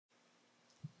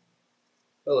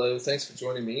Hello, thanks for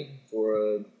joining me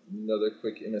for another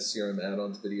quick MS CRM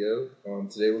add-ons video.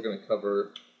 Today we're going to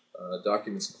cover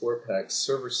DocumentsCorepack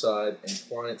server-side and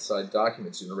client-side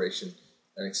document generation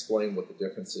and explain what the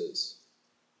difference is.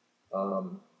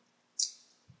 I'm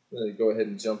going to go ahead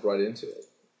and jump right into it.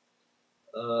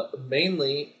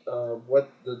 Mainly,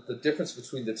 what the difference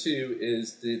between the two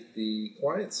is that the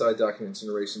client-side document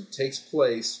generation takes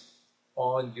place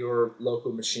on your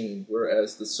local machine,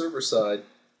 whereas the server-side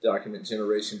document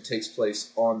generation takes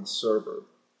place on the server.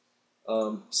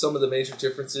 Some of the major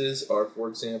differences are, for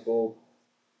example,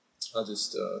 I'll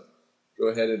just go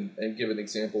ahead and give an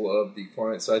example of the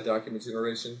client-side document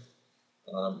generation.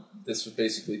 This would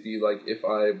basically be like if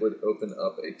I would open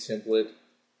up a template.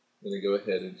 I'm going to go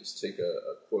ahead and just take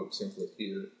a quote template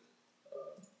here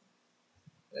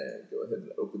and go ahead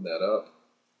and open that up.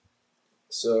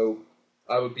 So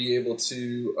I would be able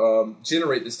to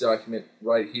generate this document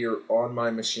right here on my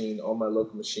machine, on my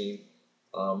local machine,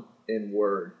 in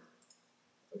Word.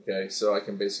 Okay, so I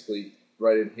can basically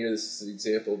write in here, this is an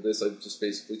example of this. I just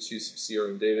basically choose some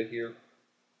CRM data here.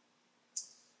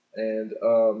 And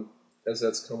as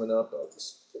that's coming up, I'll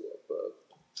just pull up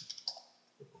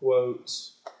a quote.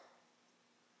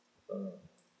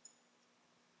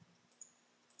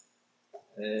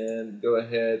 And go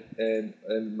ahead and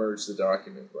merge the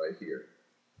document right here.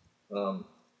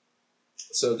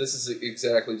 So this is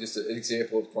exactly just an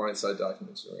example of client-side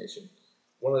document generation.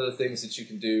 One of the things that you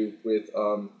can do with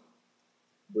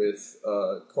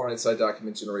client-side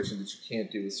document generation that you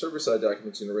can't do with server-side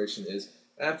document generation is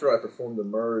after I perform the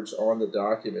merge on the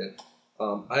document,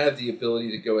 I have the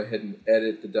ability to go ahead and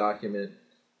edit the document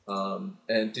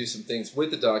and do some things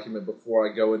with the document before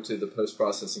I go into the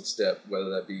post-processing step, whether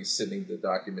that be sending the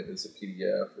document as a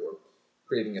PDF or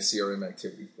creating a CRM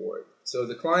activity for it. So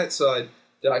the client-side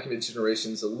document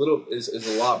generation is a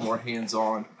lot more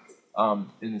hands-on, and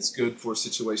it's good for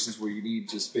situations where you need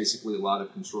just basically a lot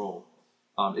of control.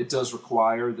 It does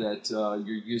require that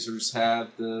your users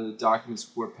have the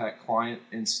DocumentsCorepack client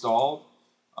installed.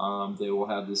 They will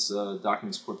have this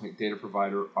DocumentsCorepack data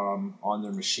provider on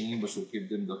their machine, which will give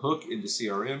them the hook into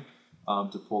CRM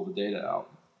to pull the data out.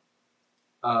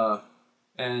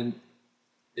 And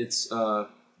it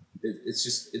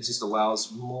just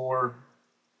allows more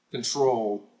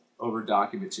control over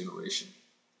document generation.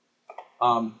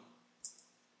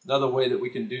 Another way that we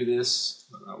can do this,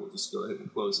 we'll just go ahead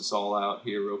and close this all out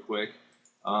here real quick,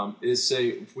 is say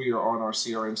if we are on our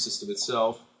CRM system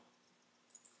itself.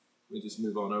 Let me just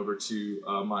move on over to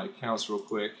my accounts real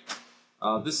quick.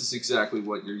 This is exactly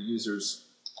what your users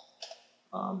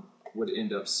would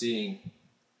end up seeing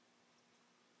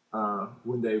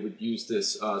when they would use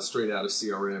this straight out of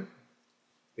CRM.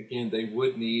 Again, they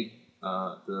would need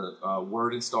the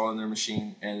Word installed on their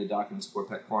machine and the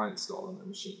DocumentsCorepack client installed on their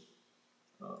machine.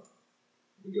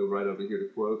 We go right over here to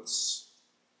quotes.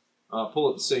 Pull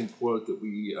up the same quote that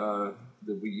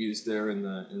we used there in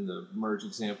the merge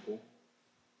example.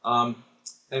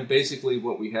 And basically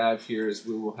what we have here is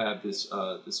we will have this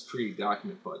this create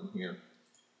document button here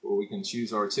where we can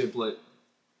choose our template,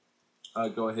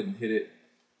 go ahead and hit it.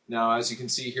 Now as you can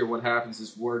see here, what happens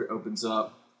is Word opens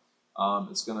up.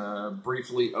 It's going to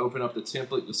briefly open up the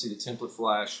template. You'll see the template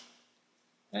flash,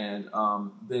 and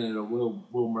then it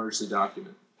will merge the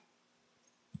document.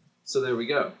 So there we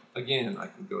go. Again, I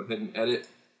can go ahead and edit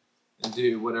and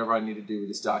do whatever I need to do with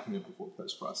this document before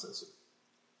post-processing.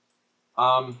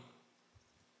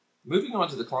 Moving on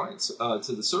to the clients,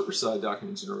 to the server-side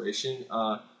document generation,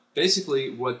 basically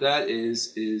what that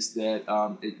is that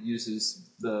it uses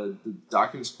the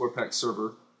DocumentsCorepack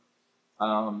server,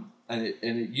 and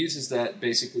it uses that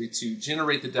basically to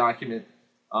generate the document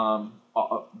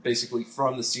basically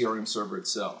from the CRM server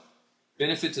itself.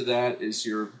 Benefit to that is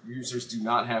your users do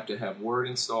not have to have Word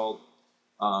installed.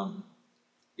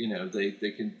 You know, they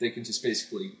can just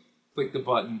basically click the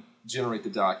button, generate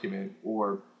the document,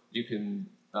 or you can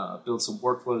build some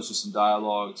workflows or some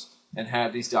dialogues and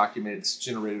have these documents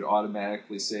generated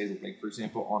automatically, say, like for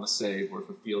example, on a save or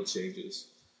for field changes.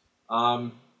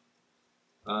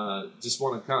 Just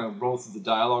want to kind of roll through the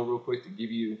dialogue real quick to give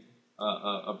you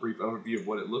a brief overview of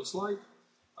what it looks like.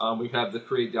 We have the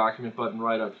create document button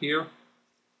right up here.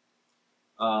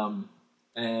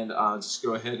 And just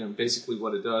go ahead and basically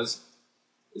what it does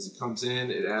is it comes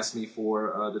in, it asks me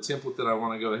for the template that I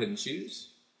want to go ahead and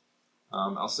choose.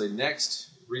 I'll say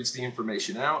next, reads the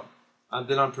information out, and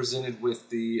then I'm presented with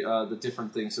the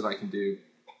different things that I can do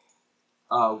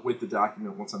with the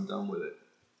document once I'm done with it.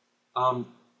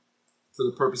 For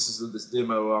the purposes of this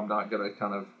demo, I'm not going to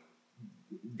kind of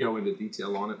go into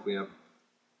detail on it. We have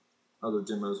other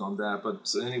demos on that. But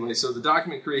so anyway, so the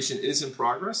document creation is in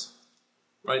progress.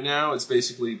 Right now, it's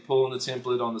basically pulling the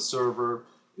template on the server.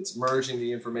 It's merging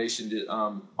the information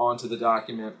onto the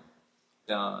document.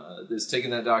 It's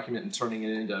taking that document and turning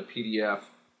it into a PDF.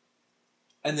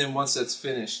 And then once that's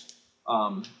finished,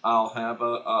 I'll have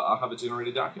a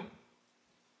generated document.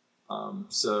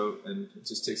 And it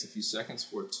just takes a few seconds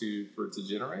for it to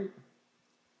generate,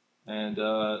 and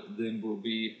then we'll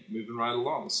be moving right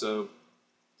along. So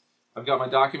I've got my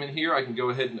document here. I can go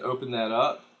ahead and open that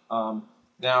up.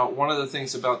 Now, one of the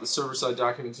things about the server-side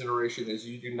document generation is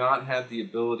you do not have the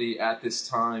ability at this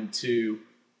time to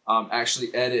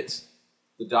actually edit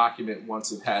the document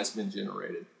once it has been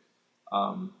generated.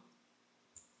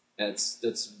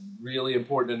 That's really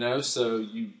important to know, so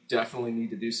you definitely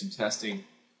need to do some testing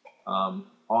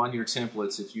on your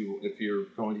templates if you're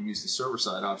going to use the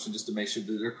server-side option, just to make sure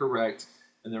that they're correct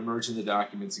and they're merging the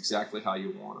documents exactly how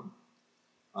you want them.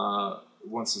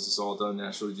 Once this is all done,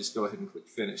 naturally, just go ahead and click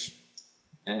Finish,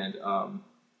 and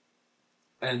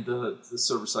the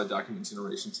server-side document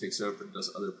generation takes over and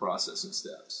does other processing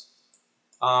steps.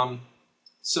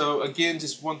 So again,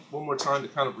 just one more time to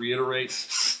kind of reiterate.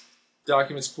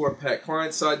 DocumentsCorepack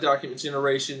client-side document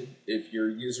generation, if your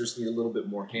users need a little bit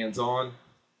more hands-on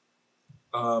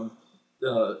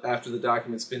after the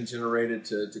document's been generated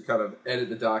to kind of edit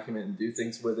the document and do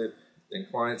things with it, then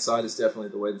client-side is definitely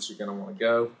the way that you're going to want to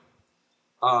go.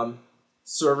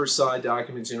 Server-side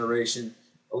document generation,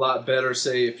 a lot better,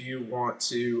 say, if you want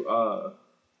to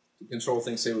control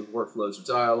things, say, with workflows or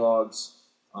dialogues,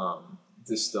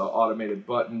 this automated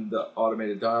button, the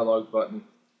automated dialogue button,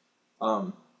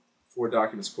 for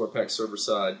DocumentsCorepack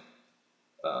server-side,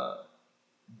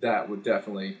 that would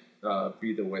definitely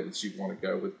be the way that you want to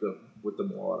go with the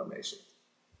more automation.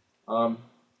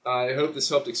 I hope this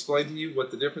helped explain to you what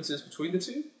the difference is between the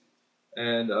two,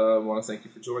 and I want to thank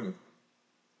you for joining.